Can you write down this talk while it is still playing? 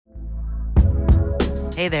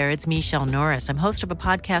Hey there, it's Michelle Norris. I'm host of a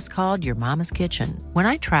podcast called Your Mama's Kitchen. When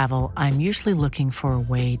I travel, I'm usually looking for a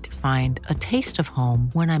way to find a taste of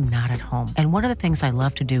home when I'm not at home. And one of the things I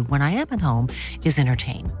love to do when I am at home is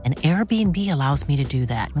entertain. And Airbnb allows me to do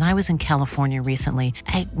that. When I was in California recently,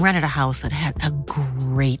 I rented a house that had a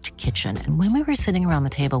great kitchen. And when we were sitting around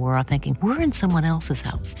the table, we were all thinking, we're in someone else's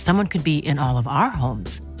house. Someone could be in all of our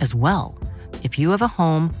homes as well. If you have a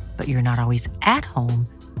home, but you're not always at home,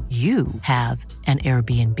 you have an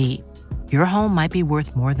Airbnb. Your home might be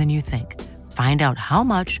worth more than you think. Find out how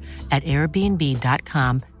much at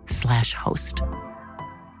airbnb.com/host.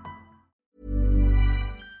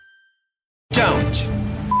 Don't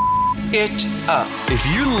it up. If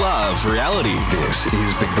you love reality, this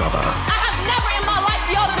is Big Brother. I have never in my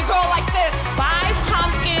life yelled at a girl like this. Bye,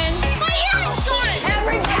 pumpkin. My earring's gone.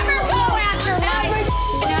 Every go after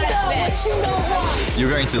you're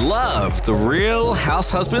going to love the Real House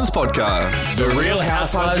Husbands podcast. The Real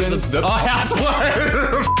House Husbands.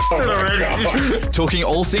 Talking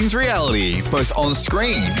all things reality, both on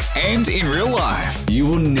screen and in real life. You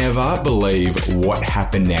will never believe what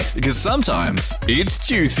happened next. Because sometimes it's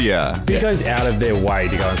juicier. Who goes out of their way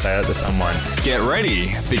to go and say that to someone? Get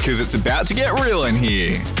ready, because it's about to get real in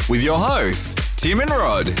here. With your hosts, Tim and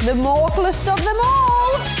Rod. The mortalist of them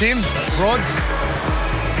all. Tim, Rod,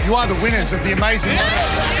 you are the winners of the amazing.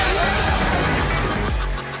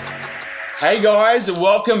 Hey guys,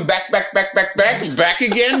 welcome back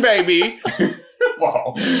again, baby.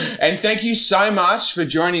 Wow. And thank you so much for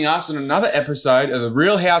joining us on another episode of the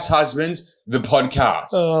Real House Husbands, the podcast.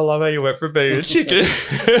 Oh, I love how you went from being a chicken. To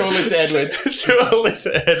Alyssa Edwards. To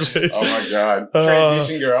Alyssa Edwards. Oh my God.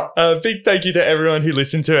 Transition girl. Big thank you to everyone who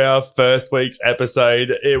listened to our first week's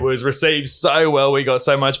episode. It was received so well. We got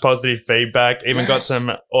so much positive feedback, even got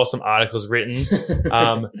some awesome articles written.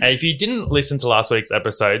 And if you didn't listen to last week's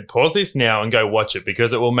episode, pause this now and go watch it,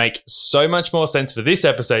 because it will make so much more sense for this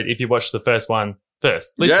episode if you watch the first one first.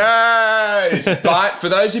 Listen. Yes! But for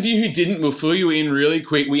those of you who didn't, we'll fill you in really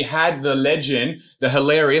quick. We had the legend, the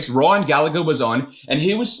hilarious Ryan Gallagher was on, and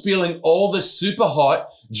he was spilling all the super hot,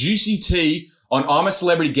 juicy tea on I'm a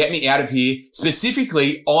Celebrity, Get Me Out of Here,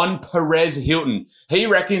 specifically on Perez Hilton. He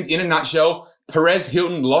reckons, in a nutshell, Perez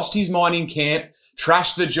Hilton lost his mind in camp,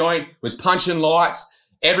 trashed the joint, was punching lights.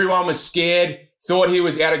 Everyone was scared. Thought he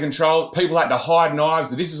was out of control. People had to hide knives.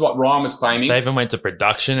 This is what Ryan was claiming. They even went to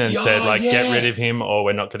production and said, get rid of him or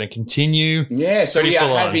we're not going to continue. Yeah, so we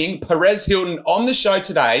are having Perez Hilton on the show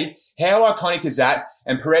today. How iconic is that?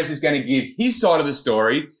 And Perez is going to give his side of the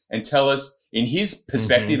story and tell us, in his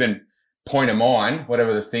perspective and point of mind,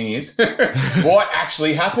 whatever the thing is, what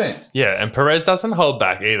actually happened. Yeah, and Perez doesn't hold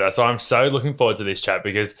back either. So I'm so looking forward to this chat,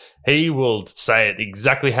 because he will say it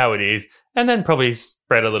exactly how it is, and then probably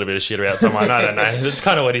spread a little bit of shit about someone. I don't know. That's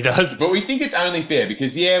kind of what he does. But we think it's only fair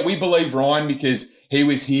because, we believe Ryan because he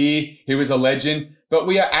was here. He was a legend. But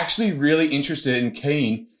we are actually really interested and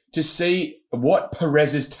keen to see what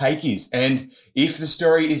Perez's take is, and if the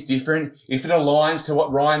story is different, if it aligns to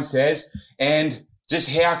what Ryan says, and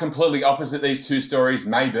just how completely opposite these two stories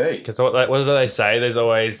may be. Because what do they say? There's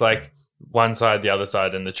always like one side, the other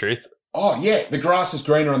side, and the truth. Oh, yeah. The grass is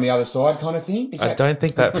greener on the other side kind of thing. I don't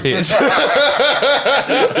think that fits.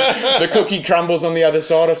 The cookie crumbles on the other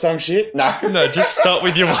side or some shit? No. No, just stop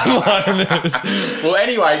with your one-liners. Well,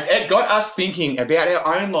 anyways, it got us thinking about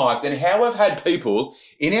our own lives and how we've had people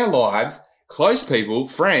in our lives, close people,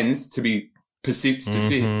 friends, to be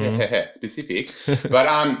specific,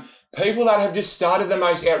 but people that have just started the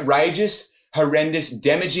most outrageous, horrendous,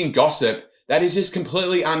 damaging gossip that is just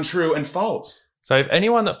completely untrue and false. So if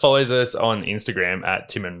anyone that follows us on Instagram at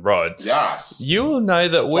Tim and Rod, yes, you will know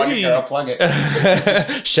that plug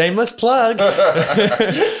it. Shameless plug.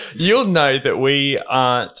 You'll know that we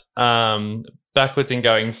aren't backwards in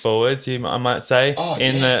going forwards, I might say,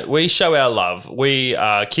 that we show our love. We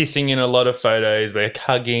are kissing in a lot of photos. We're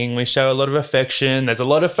hugging. We show a lot of affection. There's a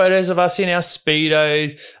lot of photos of us in our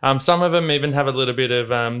Speedos. Some of them even have a little bit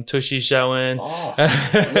of tushy showing.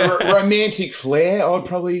 Romantic flair, I would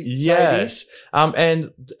probably say. Yes.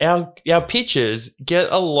 And our pictures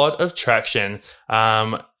get a lot of traction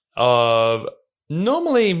of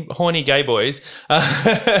normally horny gay boys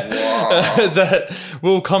that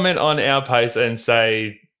will comment on our posts and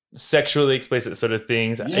say sexually explicit sort of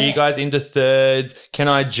things. Yeah. Are you guys into thirds? Can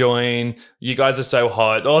I join? You guys are so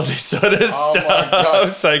hot. All this sort of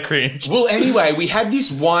stuff. So cringe. Well, anyway, we had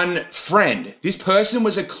this one friend. This person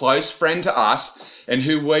was a close friend to us and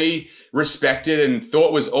who we respected and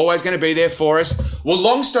thought was always going to be there for us. Well,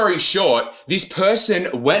 long story short, this person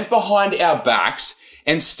went behind our backs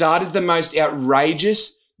and started the most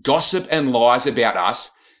outrageous gossip and lies about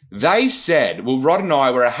us They said, well, Rod and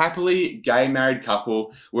I were a happily gay married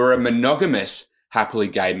couple. We're a monogamous happily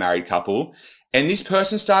gay married couple. And this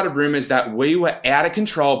person started rumors that we were out of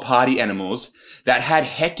control party animals that had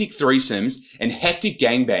hectic threesomes and hectic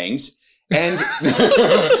gangbangs. And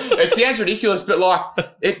it sounds ridiculous,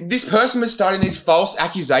 but this person was starting these false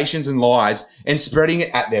accusations and lies and spreading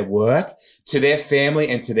it at their work, to their family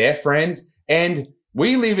and to their friends. And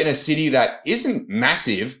we live in a city that isn't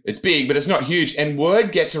massive. It's big, but it's not huge. And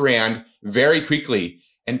word gets around very quickly.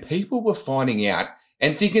 And people were finding out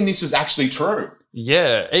and thinking this was actually true.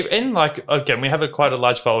 Yeah. And again, we have quite a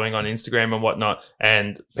large following on Instagram and whatnot.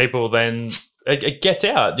 And people then... It gets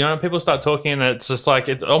out, people start talking and it's just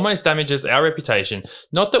it almost damages our reputation.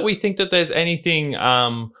 Not that we think that there's anything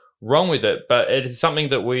wrong with it, but it is something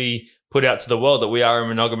that we put out to the world that we are a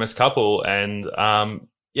monogamous couple. And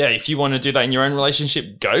if you want to do that in your own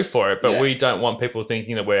relationship, go for it. But we don't want people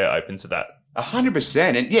thinking that we're open to that. 100%.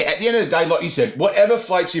 And at the end of the day, like you said, whatever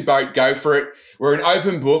floats your boat, go for it. We're an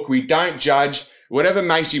open book. We don't judge. Whatever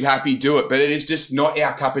makes you happy, do it. But it is just not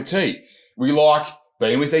our cup of tea. We like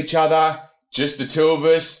being with each other. Just the two of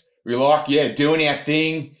us. We like, doing our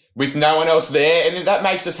thing with no one else there. And then that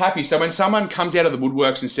makes us happy. So when someone comes out of the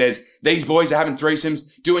woodworks and says, these boys are having threesomes,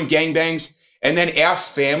 doing gangbangs, and then our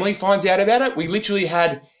family finds out about it, we literally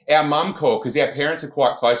had our mum call because our parents are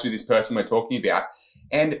quite close with this person we're talking about.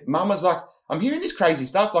 And mum was like, I'm hearing this crazy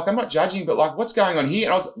stuff. I'm not judging, but what's going on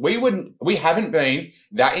here? And we haven't been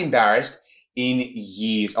that embarrassed in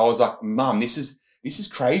years. I was like, Mum, this is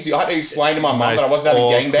crazy. I had to explain to my mum that I wasn't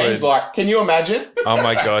having gangbangs. Can you imagine? Oh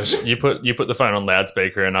my gosh. You put the phone on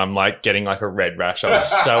loudspeaker and I'm getting a red rash. I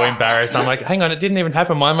was so embarrassed. I'm like, hang on, it didn't even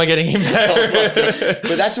happen. Why am I getting embarrassed?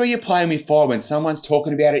 But that's where you're playing with fire when someone's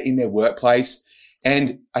talking about it in their workplace.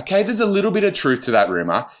 And okay, there's a little bit of truth to that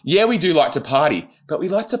rumor. Yeah, we do like to party, but we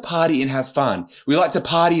like to party and have fun. We like to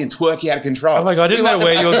party and twerk out of control. Oh my God, I didn't know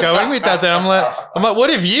where you were going with that then. I'm like,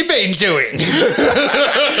 what have you been doing?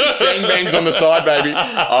 Gangbangs on the side, baby.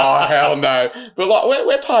 Oh, hell no. But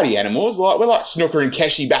we're party animals. We're like Snooker and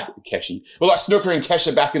Kesha We're like Snooker and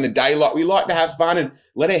Kesha back in the day. We like to have fun and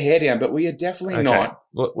let our hair down, but we are definitely not.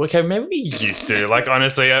 Well, okay, maybe we used to.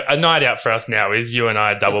 Honestly, a night out for us now is you and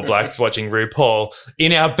I, double blacks, watching RuPaul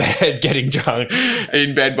in our bed, getting drunk.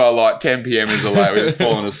 In bed by 10 p.m. is the late. We're just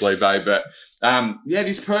falling asleep, babe. But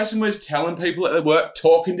this person was telling people at their work,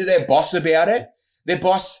 talking to their boss about it. Their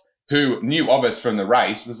boss, who knew of us from the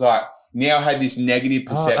race, was now had this negative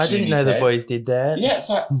perception. I didn't know the boys did that. Yeah, it's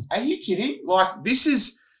are you kidding? This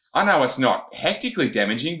is... I know it's not hectically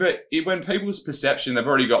damaging, but when people's perception, they've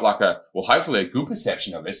already got hopefully a good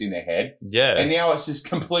perception of us in their head. Yeah. And now it's just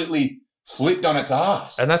completely flipped on its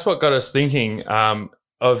ass. And that's what got us thinking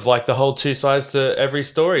of the whole two sides to every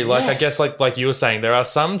story. Yes. I guess like you were saying, there are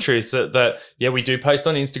some truths that we do post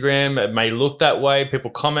on Instagram. It may look that way.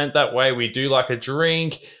 People comment that way. We do like a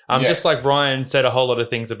drink. Just like Ryan said a whole lot of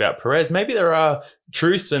things about Perez. Maybe there are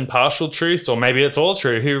truths and partial truths, or maybe it's all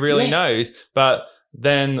true. Who really knows? But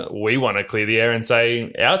then we want to clear the air and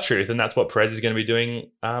say our truth. And that's what Perez is going to be doing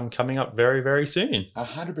coming up very, very soon.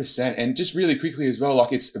 100%. And just really quickly as well,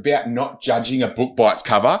 it's about not judging a book by its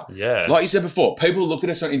cover. Yeah. Like you said before, people look at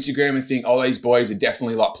us on Instagram and think, these boys are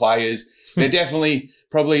definitely players. They're definitely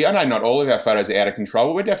probably, I know not all of our photos are out of control,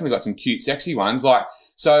 but we've definitely got some cute, sexy ones.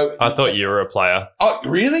 So I thought you were a player. Oh,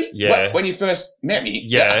 really? Yeah. When you first met me?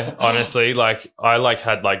 Yeah. Honestly, I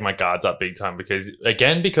had my guards up big time because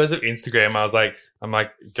of Instagram, I'm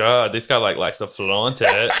like, God, this guy likes to flaunt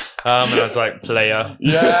it. And I was like, player.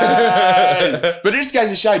 Yeah. But it just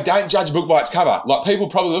goes to show, don't judge a book by its cover. People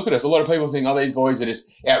probably look at us. A lot of people think, these boys are just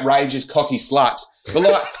outrageous, cocky sluts. But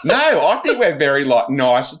no, I think we're very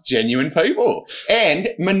nice, genuine people and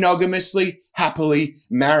monogamously, happily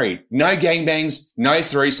married. No gangbangs, no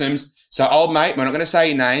threesomes. So old mate, we're not going to say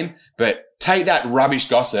your name, but take that rubbish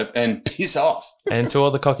gossip and piss off. And to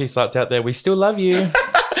all the cocky sluts out there, we still love you.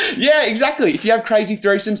 Yeah, exactly. If you have crazy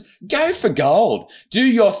threesomes, go for gold. Do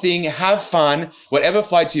your thing. Have fun. Whatever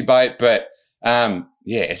floats your boat. But,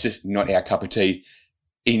 it's just not our cup of tea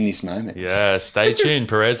in this moment. Yeah, stay tuned.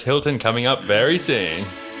 Perez Hilton coming up very soon.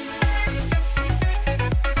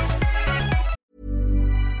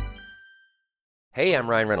 Hey, I'm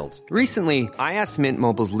Ryan Reynolds. Recently, I asked Mint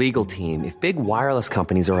Mobile's legal team if big wireless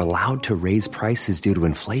companies are allowed to raise prices due to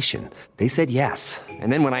inflation. They said yes.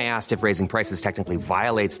 And then when I asked if raising prices technically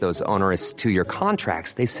violates those onerous 2-year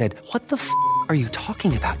contracts, they said, "What the f*** are you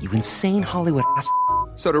talking about, you insane Hollywood ass?"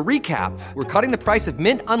 So to recap, we're cutting the price of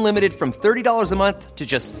Mint Unlimited from $30 a month to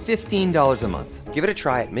just $15 a month. Give it a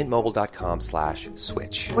try at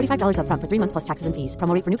mintmobile.com/switch. $45 up front for 3 months plus taxes and fees.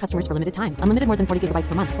 Promo rate for new customers for limited time. Unlimited more than 40 gigabytes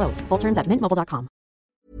per month. Slows full terms at mintmobile.com.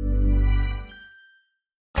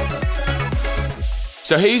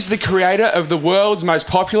 So he's the creator of the world's most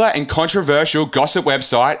popular and controversial gossip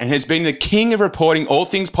website and has been the king of reporting all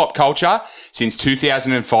things pop culture since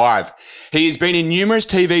 2005. He has been in numerous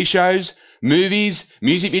TV shows, movies,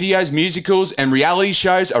 music videos, musicals, and reality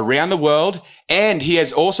shows around the world. And he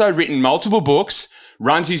has also written multiple books,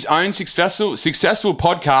 runs his own successful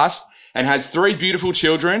podcast, and has 3 beautiful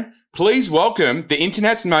children. Please welcome the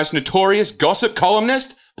internet's most notorious gossip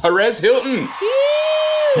columnist, Perez Hilton.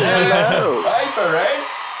 Hello. Hey, Perez.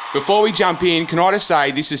 Before we jump in, can I just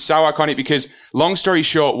say this is so iconic because, long story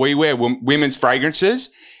short, we wear women's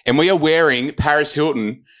fragrances and we are wearing Paris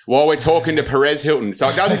Hilton while we're talking to Perez Hilton. So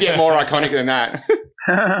it doesn't get more iconic than that.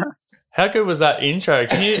 How good was that intro?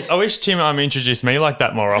 I wish Tim introduced me like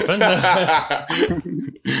that more often.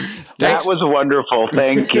 That was wonderful.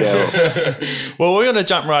 Thank you. Well, we're going to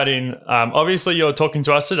jump right in. Obviously, you're talking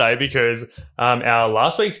to us today because our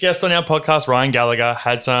last week's guest on our podcast, Ryan Gallagher,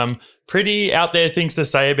 had some pretty out there things to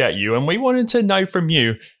say about you. And we wanted to know from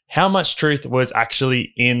you how much truth was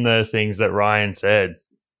actually in the things that Ryan said.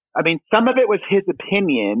 I mean, some of it was his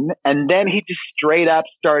opinion, and then he just straight up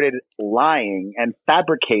started lying and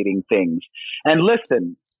fabricating things. And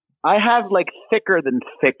listen, I have like thicker than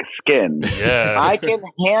thick skin. Yeah. I can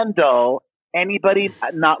handle anybody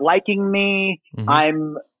not liking me. Mm-hmm.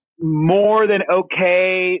 I'm more than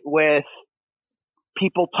okay with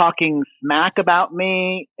people talking smack about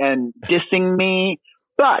me and dissing me.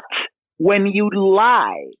 But when you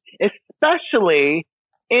lie, especially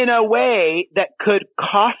in a way that could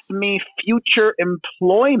cost me future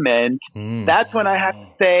employment, that's when I have to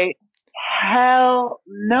say, hell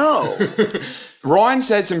no. Ryan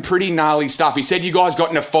said some pretty gnarly stuff. He said you guys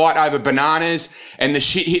got in a fight over bananas and the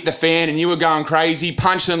shit hit the fan and you were going crazy,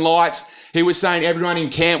 punching lights. He was saying everyone in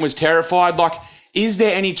camp was terrified. Like, is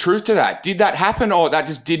there any truth to that? Did that happen or that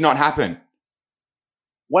just did not happen?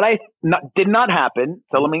 What did not happen,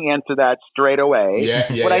 so let me answer that straight away.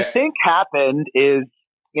 What I think happened is,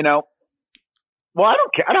 well, I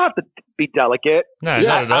don't care. I don't have to be delicate. No,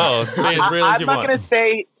 not at all. Be as real as you want.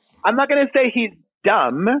 I'm not gonna say he's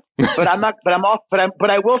dumb, but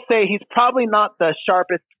I will say he's probably not the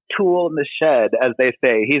sharpest tool in the shed, as they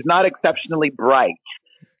say. He's not exceptionally bright,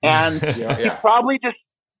 and he probably just,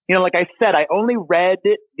 like I said, I only read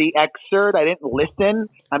the excerpt. I didn't listen.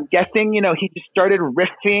 I'm guessing, he just started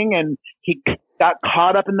riffing and he got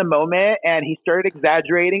caught up in the moment and he started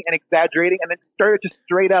exaggerating and then started to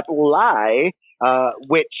straight up lie,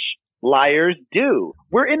 which liars do.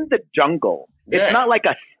 We're in the jungle. Yeah. It's not like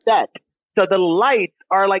a set. So the lights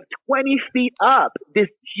are like 20 feet up. This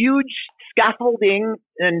huge scaffolding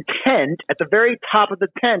and tent, at the very top of the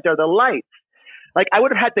tent are the lights. Like, I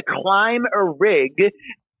would have had to climb a rig,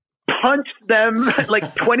 punch them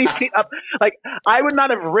like 20 feet up. Like, I would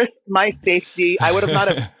not have risked my safety. I would have not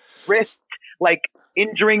have risked like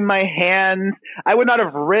injuring my hands. I would not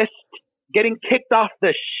have risked getting kicked off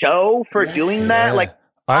the show for doing that. Like,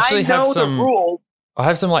 I know the rules. I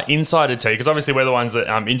have some like insider tea because obviously we're the ones that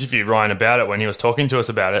interviewed Ryan about it when he was talking to us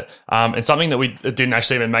about it. And something that we didn't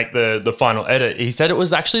actually even make the final edit. He said it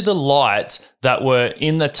was actually the lights that were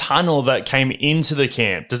in the tunnel that came into the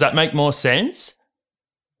camp. Does that make more sense?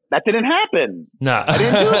 That didn't happen. No. I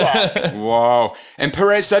didn't do that. Whoa. And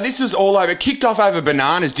Perez, so this was all over, kicked off over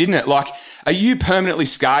bananas, didn't it? Like, are you permanently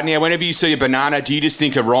scarred now? Whenever you see a banana, do you just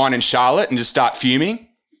think of Ryan and Charlotte and just start fuming?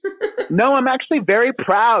 No, I'm actually very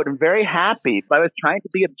proud and very happy. I was trying to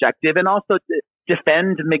be objective and also to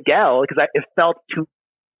defend Miguel because it felt to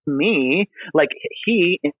me like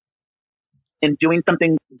he, in doing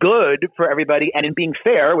something good for everybody and in being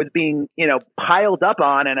fair, was being, piled up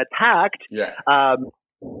on and attacked. Yeah. I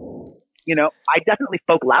definitely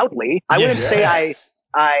spoke loudly. I wouldn't say I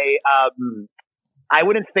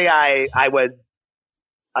wouldn't say I was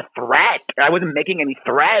a threat. I wasn't making any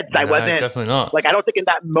threats. No, I wasn't definitely not. Like, I don't think in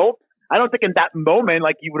that moment,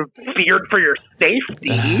 like, you would have feared for your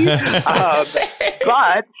safety.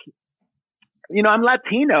 But I'm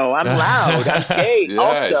Latino. I'm loud. I'm gay. Yes.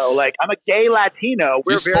 Also, like, I'm a gay Latino.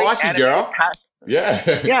 We're You're very spicy, animated, girl.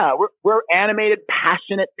 Yeah. We're animated,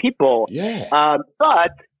 passionate people. Yeah.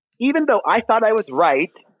 But even though I thought I was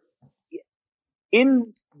right,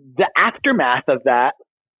 in the aftermath of that,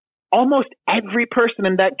 almost every person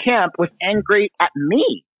in that camp was angry at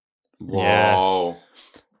me. Whoa.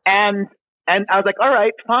 And I was like, all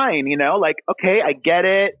right, fine. Like, okay, I get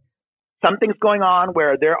it. Something's going on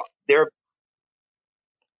where they're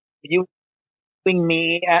viewing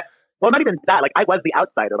me at, well, not even that. Like, I was the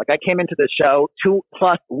outsider. Like, I came into the show 2+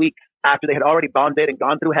 weeks after they had already bonded and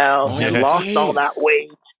gone through hell and lost all that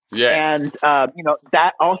weight. Yeah. And,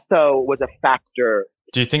 that also was a factor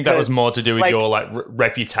Do you think that was more to do with your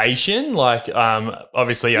reputation,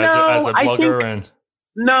 obviously as a blogger?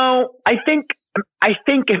 I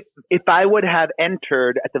think if I would have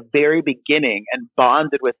entered at the very beginning and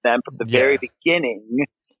bonded with them from the very beginning,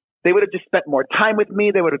 they would have just spent more time with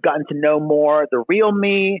me. They would have gotten to know more the real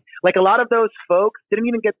me. Like a lot of those folks didn't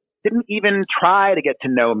even try to get to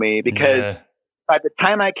know me because by the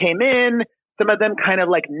time I came in, some of them kind of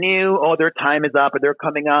like knew, their time is up or they're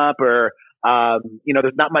coming up or,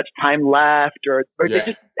 there's not much time left or they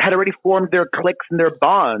just had already formed their cliques and their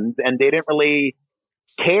bonds and they didn't really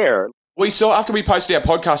care. We saw, after we posted our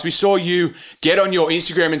podcast, we saw you get on your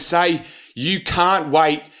Instagram and say you can't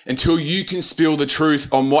wait until you can spill the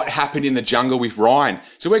truth on what happened in the jungle with Ryan.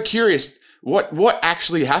 So we're curious, what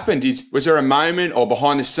actually happened? Was there a moment or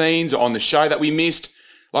behind the scenes or on the show that we missed?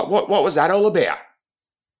 Like, what was that all about?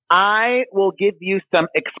 I will give you some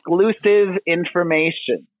exclusive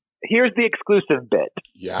information. Here's the exclusive bit.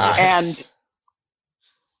 Yes. And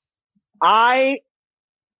I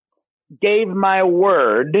gave my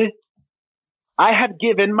word. I have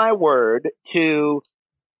given my word to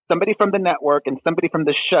somebody from the network and somebody from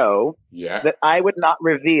the show that I would not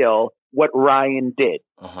reveal what Ryan did.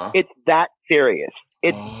 It's that serious.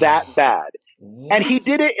 It's that bad. What? And he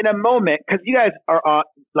did it in a moment because you guys are on,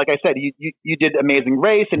 like I said, you did Amazing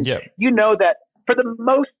Race and you know that for the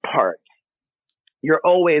most part, you're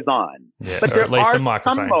always on. Yeah, but there are some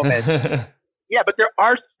moments. But there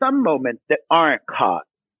are some moments that aren't caught.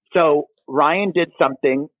 So Ryan did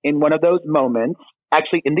something in one of those moments,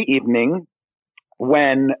 actually in the evening,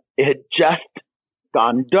 when it had just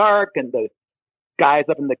gone dark and the guys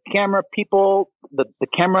up in the camera people, the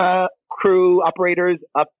camera crew operators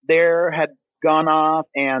up there had gone off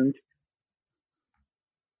and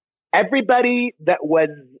everybody that was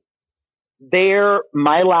there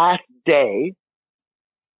my last day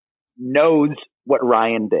knows what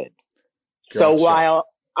Ryan did. Gotcha. So while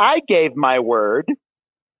I gave my word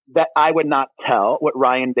that I would not tell what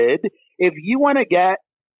Ryan did, if you want to get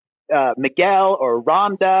Miguel or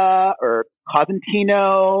Rhonda or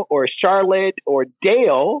Cosentino or Charlotte or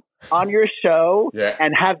Dale on your show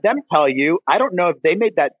and have them tell you, I don't know if they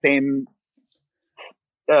made that same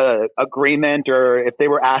agreement or if they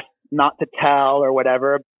were asked not to tell or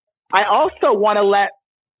whatever. I also want to let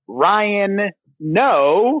Ryan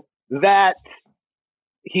know that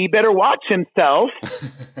he better watch himself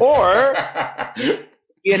or,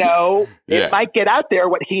 it might get out there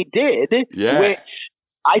what he did, which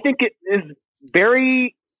I think it is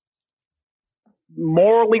very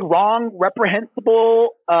morally wrong,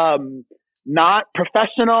 reprehensible, not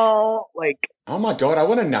professional. Like, oh my God, I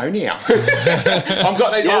want to know now. I've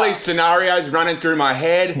got all these scenarios running through my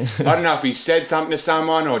head. I don't know if he said something to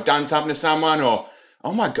someone or done something to someone or,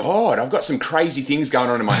 oh my God, I've got some crazy things going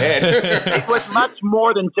on in my head. It was much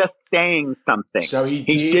more than just saying something. So he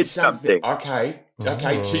did something. Okay.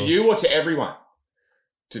 To you or to everyone?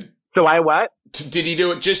 So I what? Did he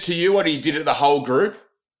do it just to you or did he did it to the whole group?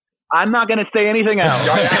 I'm not going to say anything else.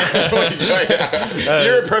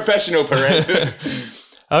 You're a professional, Perez.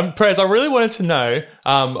 Perez, I really wanted to know,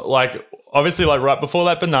 obviously, right before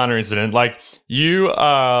that banana incident, you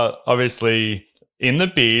are obviously in the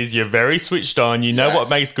biz, you're very switched on, you know what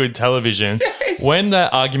makes good television. Yes. When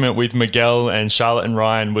that argument with Miguel and Charlotte and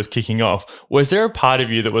Ryan was kicking off, was there a part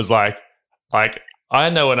of you that was like, I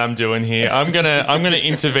know what I'm doing here. I'm gonna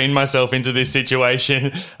intervene myself into this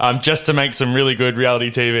situation just to make some really good reality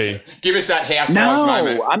TV. Give us that Housewives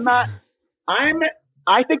moment. No, I'm not.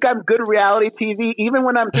 I think I'm good reality TV, even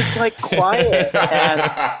when I'm just quiet, and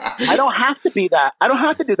I don't have to be that. I don't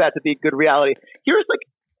have to do that to be good reality. Here's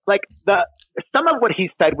some of what he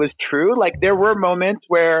said was true. There were moments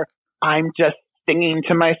where I'm just singing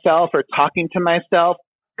to myself or talking to myself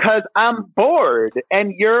because I'm bored,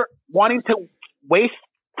 and you're wanting to waste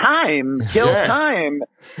time, kill time.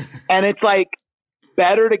 And it's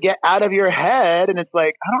better to get out of your head. And it's I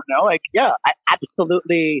don't know, I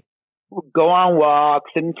absolutely go on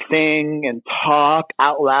walks and sing and talk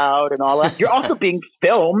out loud and all that. You're also being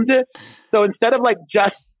filmed. So instead of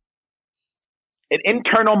just an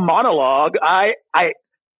internal monologue,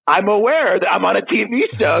 I'm aware that I'm on a TV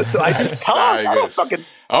show. So I just tell them, I don't fucking...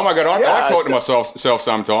 Oh my God, I talk to myself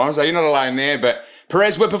sometimes. You're not alone there. But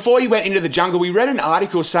Perez, before you went into the jungle, we read an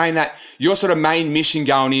article saying that your sort of main mission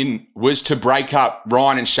going in was to break up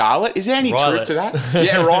Ryan and Charlotte. Is there any truth to that?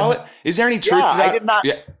 Yeah, Riley. Is there any truth to that? I did not.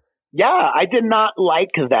 Yeah, I did not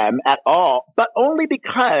like them at all, but only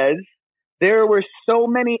because there were so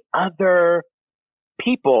many other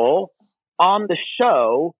people on the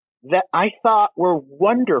show that I thought were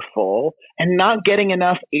wonderful and not getting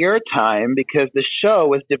enough airtime because the show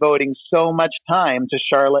was devoting so much time to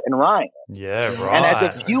Charlotte and Ryan. Yeah, right. And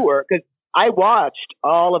as a viewer, because I watched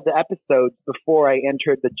all of the episodes before I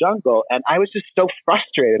entered the jungle, and I was just so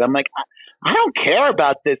frustrated. I'm like, I don't care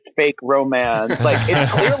about this fake romance. Like,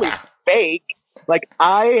 it's clearly fake. Like,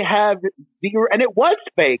 I have zero, and it was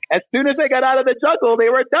fake. As soon as I got out of the jungle, they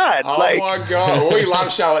were done. Oh, my God. Well, we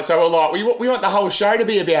love Charlotte, so we want the whole show to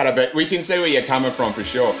be about it, but we can see where you're coming from for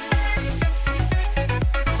sure.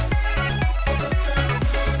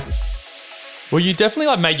 Well, you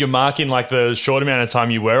definitely made your mark in the short amount of time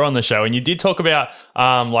you were on the show, and you did talk about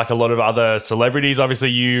a lot of other celebrities. Obviously,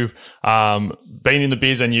 you've been in the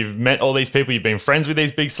biz and you've met all these people. You've been friends with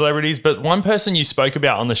these big celebrities, but one person you spoke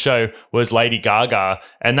about on the show was Lady Gaga,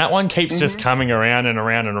 and that one keeps just coming around and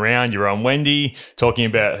around and around. You're on Wendy talking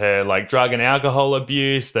about her drug and alcohol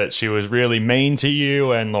abuse, that she was really mean to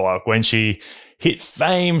you, and when she hit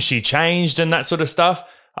fame, she changed and that sort of stuff.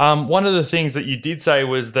 One of the things that you did say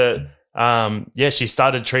was that she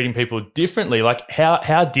started treating people differently.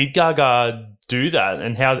 How did Gaga do that,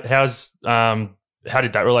 and how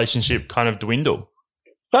did that relationship kind of dwindle?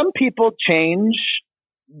 Some people change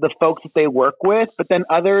the folks that they work with, but then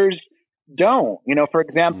others don't. For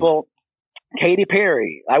example, Katy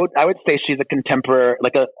Perry. I would say she's a contemporary,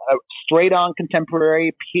 a straight on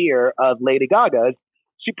contemporary peer of Lady Gaga's.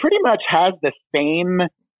 She pretty much has the same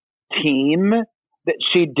team that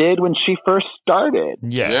she did when she first started.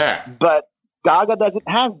 Yeah. But Gaga doesn't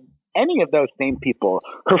have any of those same people.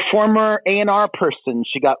 Her former A&R person,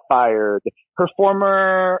 she got fired. Her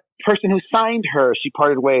former person who signed her, she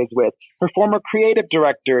parted ways with. Her former creative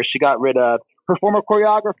director, she got rid of. Her former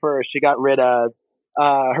choreographer, she got rid of.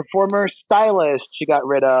 Her former stylist, she got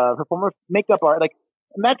rid of. Her former makeup art, and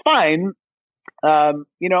that's fine.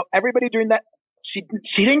 Everybody during that, she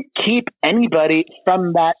didn't keep anybody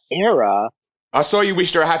from that era. I saw you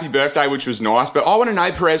wished her a happy birthday, which was nice. But I want to know,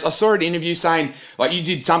 Perez, I saw an interview saying, you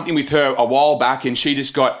did something with her a while back and she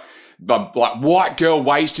just got, white girl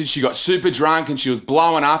wasted. She got super drunk and she was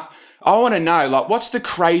blowing up. I want to know, what's the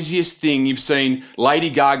craziest thing you've seen Lady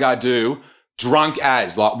Gaga do drunk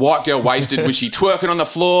as? White girl wasted. Was she twerking on the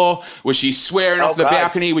floor? Was she swearing off the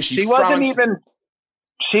balcony? Was she throwing...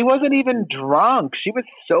 She wasn't even drunk. She was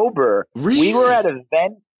sober. Really? We were at a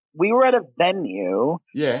venue.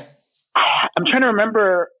 Yeah. I'm trying to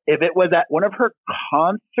remember if it was at one of her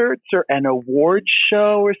concerts or an award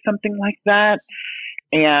show or something like that.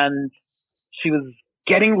 And she was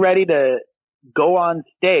getting ready to go on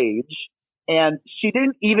stage and she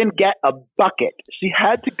didn't even get a bucket. She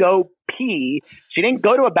had to go pee. She didn't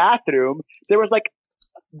go to a bathroom. There was a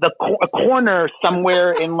corner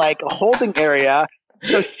somewhere in a holding area.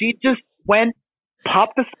 So she just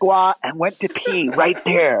popped the squat and went to pee right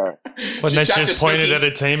there. Well, then she just pointed at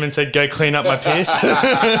a team and said, "Go clean up my piss."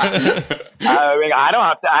 I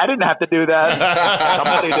didn't have to do that.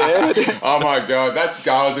 Somebody did. Oh my God, that's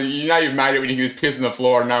goals. You've made it when you can just piss on the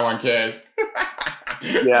floor and no one cares.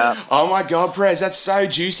 Yeah. Oh my God, Perez, that's so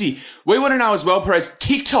juicy. We want to know as well, Perez,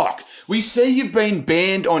 TikTok. We see you've been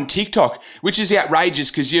banned on TikTok, which is outrageous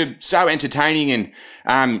because you're so entertaining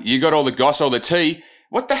and you got all the goss, all the tea.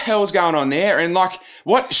 What the hell's going on there? And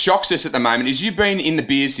what shocks us at the moment is you've been in the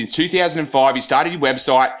biz since 2005. You started your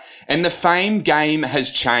website and the fame game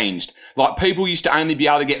has changed. People used to only be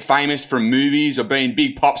able to get famous from movies or being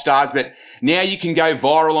big pop stars, but now you can go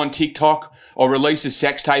viral on TikTok or release a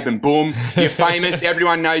sex tape and boom, you're famous.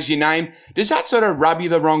 Everyone knows your name. Does that sort of rub you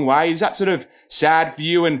the wrong way? Is that sort of sad for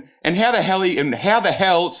you? And how the hell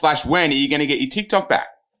 / when are you going to get your TikTok back?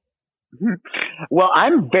 Well,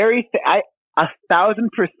 I'm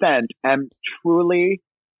 1,000% am truly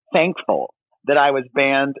thankful that I was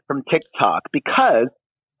banned from TikTok, because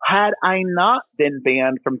had I not been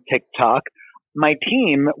banned from TikTok, my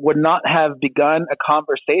team would not have begun a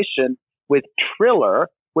conversation with Triller,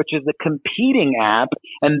 which is a competing app,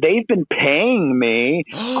 and they've been paying me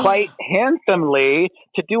quite handsomely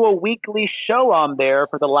to do a weekly show on there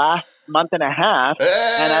for the last month and a half.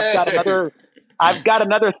 Hey! And I've got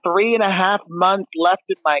another 3.5 months left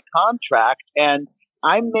in my contract, and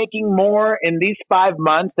I'm making more in these 5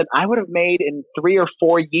 months than I would have made in 3 or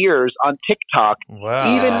 4 years on TikTok.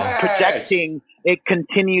 Wow. Even projecting a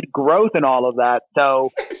continued growth and all of that. So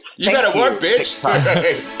you better work, bitch.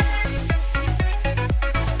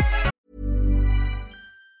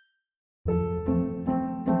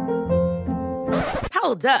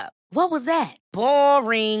 Hold up. What was that?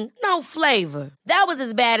 Boring. No flavor. That was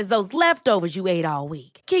as bad as those leftovers you ate all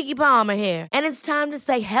week. Keke Palmer here, and it's time to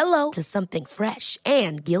say hello to something fresh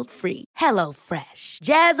and guilt-free. Hello Fresh.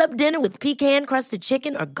 Jazz up dinner with pecan-crusted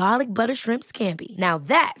chicken or garlic butter shrimp scampi. Now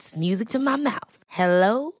that's music to my mouth.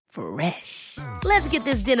 Hello Fresh. Let's get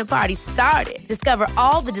this dinner party started. Discover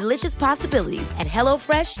all the delicious possibilities at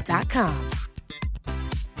hellofresh.com.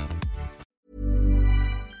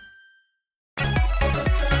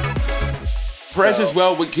 Perez as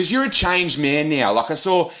well, because you're a changed man now. Like I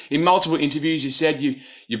saw in multiple interviews, you said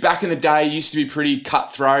you back in the day used to be pretty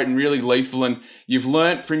cutthroat and really lethal, and you've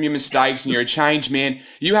learnt from your mistakes and you're a changed man.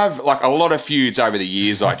 You have like a lot of feuds over the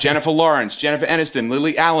years, like Jennifer Lawrence, Jennifer Aniston,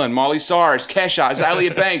 Lily Allen, Miley Cyrus, Kesha,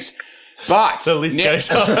 Azalea Banks. But the list goes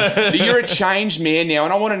on. You're a changed man now,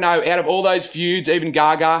 and I want to know, out of all those feuds, even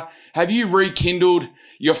Gaga, have you rekindled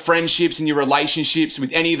your friendships and your relationships with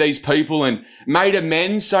any of these people and made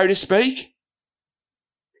amends, so to speak?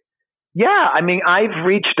 Yeah, I mean, I've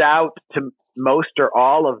reached out to most or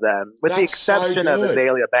all of them, with the exception of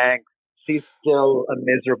Azalea Banks. She's still a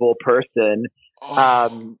miserable person.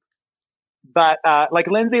 Oh. But like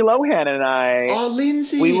Lindsay Lohan and I,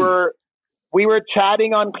 Lindsay, we were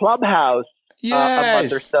chatting on Clubhouse a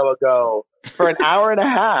month or so ago for an hour and a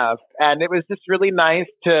half, and it was just really nice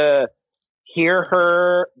to hear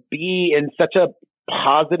her be in such a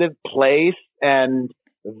positive place and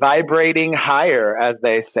vibrating higher, as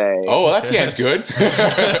they say. Oh, well, that sounds good.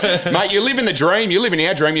 Mate, you live in the dream. You live in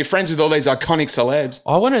our dream. You're friends with all these iconic celebs.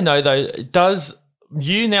 I want to know, though, does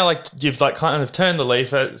you now, like, you've like kind of turned the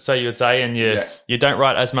leaf, so you would say, and you don't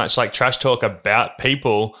write as much like trash talk about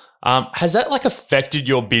people. Has that like affected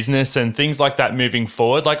your business and things like that moving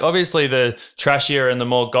forward? Like, obviously the trashier and the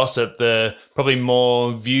more gossip, the probably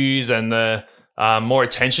more views and the more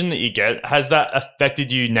attention that you get. Has that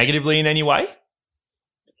affected you negatively in any way?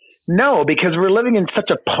 No, because we're living in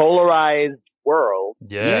such a polarized world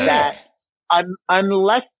that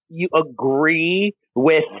unless you agree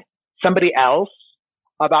with somebody else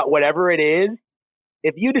about whatever it is,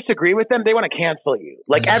 if you disagree with them, they want to cancel you.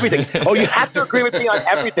 Like everything. Oh, you have to agree with me on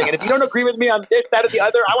everything. And if you don't agree with me on this, that, or the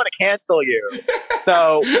other, I want to cancel you.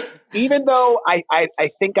 So even though I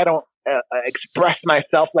think I don't express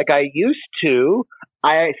myself like I used to,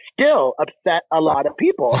 I still upset a lot of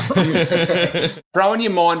people. Throwing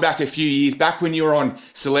your mind back a few years, back when you were on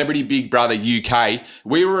Celebrity Big Brother UK,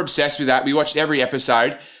 we were obsessed with that. We watched every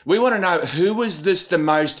episode. We want to know, who was the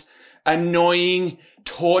most annoying,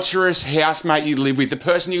 torturous housemate you lived with? The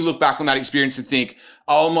person you look back on that experience and think,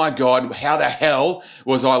 oh my God, how the hell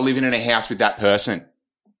was I living in a house with that person?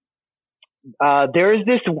 There was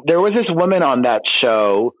this woman on that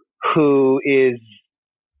show who is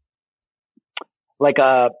like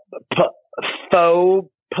a faux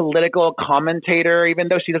political commentator, even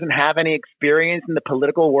though she doesn't have any experience in the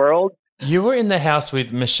political world. You were in the house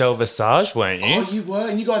with Michelle Visage, weren't you? Oh, you were?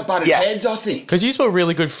 And you guys butted heads, I think. Because you were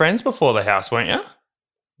really good friends before the house, weren't you?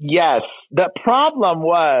 Yes. The problem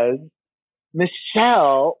was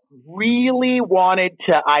Michelle really wanted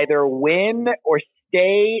to either win or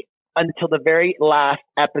stay until the very last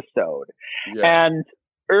episode. Yeah. And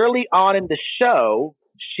early on in the show,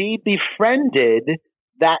 she befriended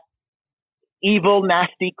that evil,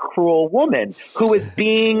 nasty, cruel woman who was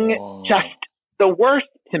being just the worst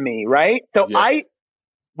to me, right? So I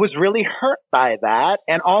was really hurt by that,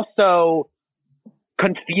 and also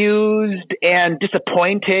confused and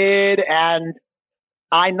disappointed, and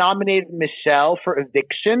I nominated Michelle for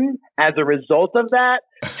eviction as a result of that,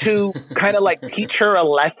 to kind of like teach her a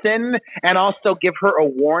lesson and also give her a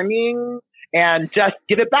warning and just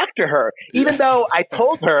give it back to her. Even though I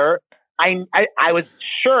told her I was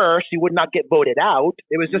sure she would not get voted out.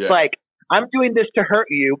 It was just like, I'm doing this to hurt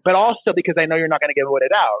you, but also because I know you're not going to get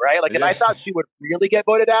voted out, right? Like if I thought she would really get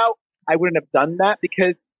voted out, I wouldn't have done that,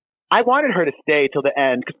 because I wanted her to stay till the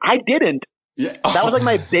end, because I didn't. Yeah. That was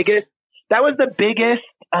like the biggest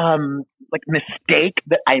like mistake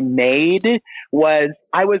that I made, was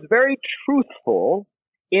I was very truthful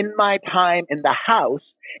in my time in the house.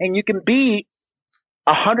 And you can be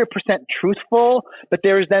 100% truthful, but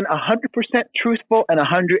there's then 100% truthful and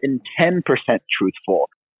 110% truthful.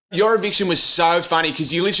 Your eviction was so funny,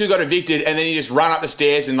 because you literally got evicted and then you just run up the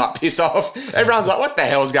stairs and like piss off. Everyone's like, what the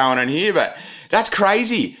hell's going on here? But that's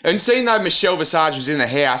crazy. And seeing though Michelle Visage was in the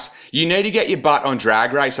house, you need to get your butt on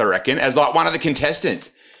Drag Race, I reckon, as like one of the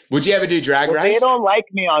contestants. Would you ever do Drag Race? They don't like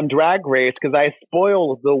me on Drag Race because I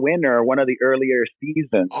spoiled the winner one of the earlier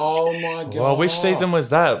seasons. Oh my God. Well, which season was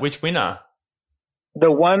that? Which winner?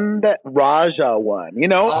 The one that Raja won, you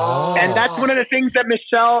know? Oh. And that's one of the things that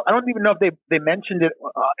Michelle, I don't even know if they mentioned it,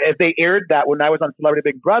 if they aired that when I was on Celebrity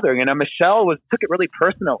Big Brother. You know, Michelle took it really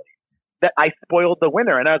personally that I spoiled the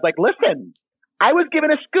winner. And I was like, listen, I was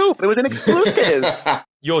given a scoop. It was an exclusive.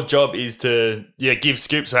 Your job is to give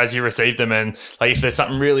scoops as you receive them, and like if there's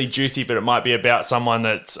something really juicy but it might be about someone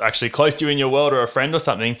that's actually close to you in your world or a friend or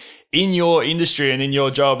something in your industry and in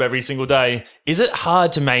your job every single day, is it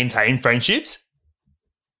hard to maintain friendships?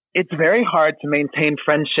 It's very hard to maintain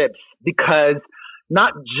friendships because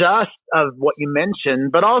not just of what you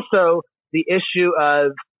mentioned, but also the issue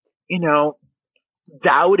of, you know,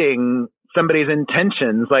 doubting somebody's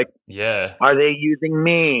intentions. Like, are they using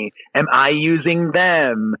me? Am I using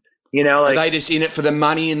them? You know, like, are they just in it for the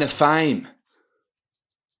money and the fame?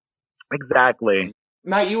 Exactly.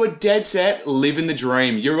 Mate, you were dead set living the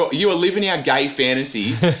dream. You were living our gay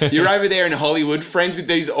fantasies. You're over there in Hollywood, friends with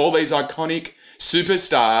all these iconic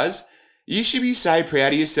superstars. You should be so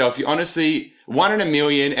proud of yourself. You're honestly one in a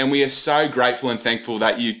million, and we are so grateful and thankful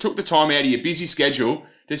that you took the time out of your busy schedule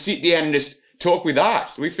to sit down and just talk with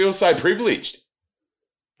us. We feel so privileged.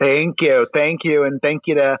 Thank you. And thank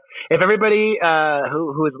you to, if everybody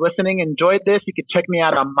who is listening enjoyed this, you could check me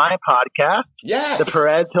out on my podcast. Yes. The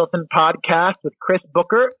Perez Hilton Podcast with Chris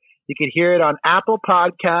Booker. You could hear it on Apple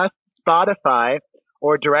Podcasts, Spotify,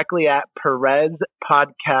 or directly at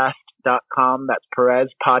PerezPodcast.com. That's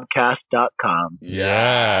PerezPodcast.com.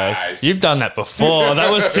 Yes. You've done that before. That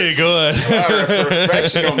was too good. You're a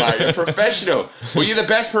professional, mate. You're a professional. Well, you're the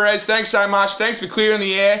best, Perez. Thanks so much. Thanks for clearing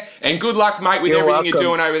the air. And good luck, mate, with everything you're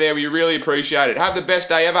doing over there. We really appreciate it. Have the best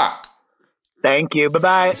day ever. Thank you.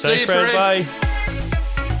 Bye-bye. See you, Perez. Bye.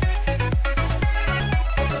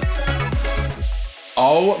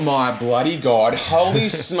 Oh my bloody God. Holy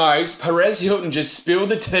smokes. Perez Hilton just spilled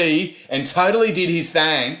the tea and totally did his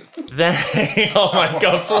thing. Oh my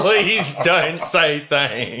God, please don't say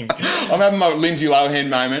thing. I'm having my Lindsay Lohan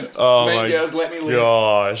moment. Oh Mean my Girls, let me live.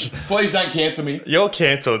 gosh. Please don't cancel me. You're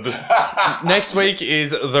cancelled. Next week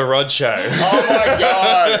is The Rod Show. Oh my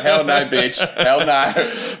God. Hell no, bitch. Hell no.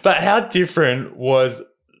 But how different was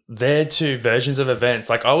their two versions of events?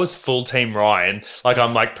 Like, I was full team Ryan. Like,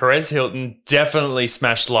 I'm like, Perez Hilton definitely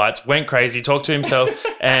smashed lights, went crazy, talked to himself,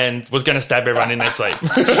 and was going to stab everyone in their sleep.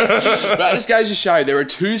 But it just goes to show there are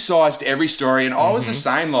two sides to every story, and I was the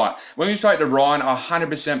same. Like, when we spoke to Ryan, I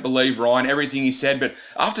 100% believe Ryan, everything he said, but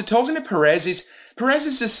after talking to Perez is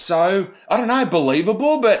just so, I don't know,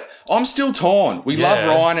 believable, but I'm still torn. We love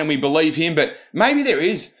Ryan and we believe him, but maybe there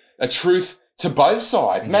is a truth to both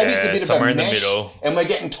sides. Maybe it's a bit of a mesh, in the middle, and we're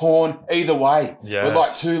getting torn either way. Yes. We're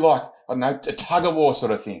like two, I don't know, a tug of war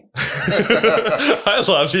sort of thing. I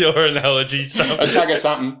love your analogy stuff. A tug of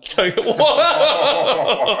something. Tug of war.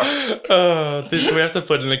 We have to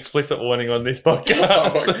put an explicit warning on this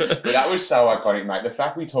podcast. But that was so iconic, mate. The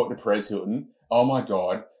fact we talked to Perez Hilton, oh my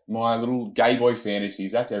God, my little gay boy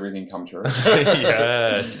fantasies, that's everything come true.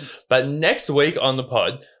 Yes. But next week on the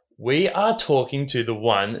pod, we are talking to the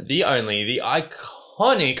one, the only, the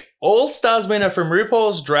iconic All-Stars winner from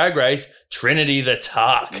RuPaul's Drag Race, Trinity the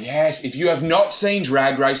Tuck. Yes, if you have not seen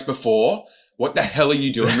Drag Race before, what the hell are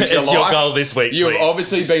you doing with your life? It's your goal this week, You've please.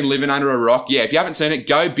 obviously been living under a rock. Yeah, if you haven't seen it,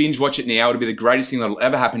 go binge watch it now. It'll be the greatest thing that'll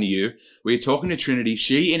ever happen to you. We're talking to Trinity.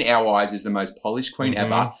 She, in our eyes, is the most polished queen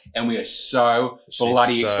ever, and we are so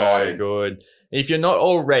bloody excited. Good. If you're not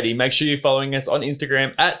already, make sure you're following us on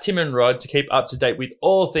Instagram at Tim and Rod to keep up to date with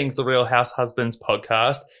all things The Real House Husbands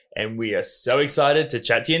podcast. And we are so excited to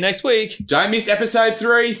chat to you next week. Don't miss episode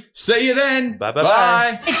 3. See you then.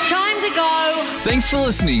 Bye. It's time to go. Thanks for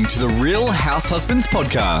listening to the Real House Husbands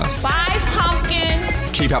podcast. Bye,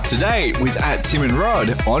 pumpkin. Keep up to date with @Tim and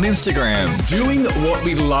Rod on Instagram. Doing what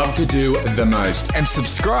we love to do the most. And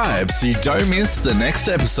subscribe so you don't miss the next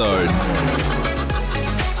episode.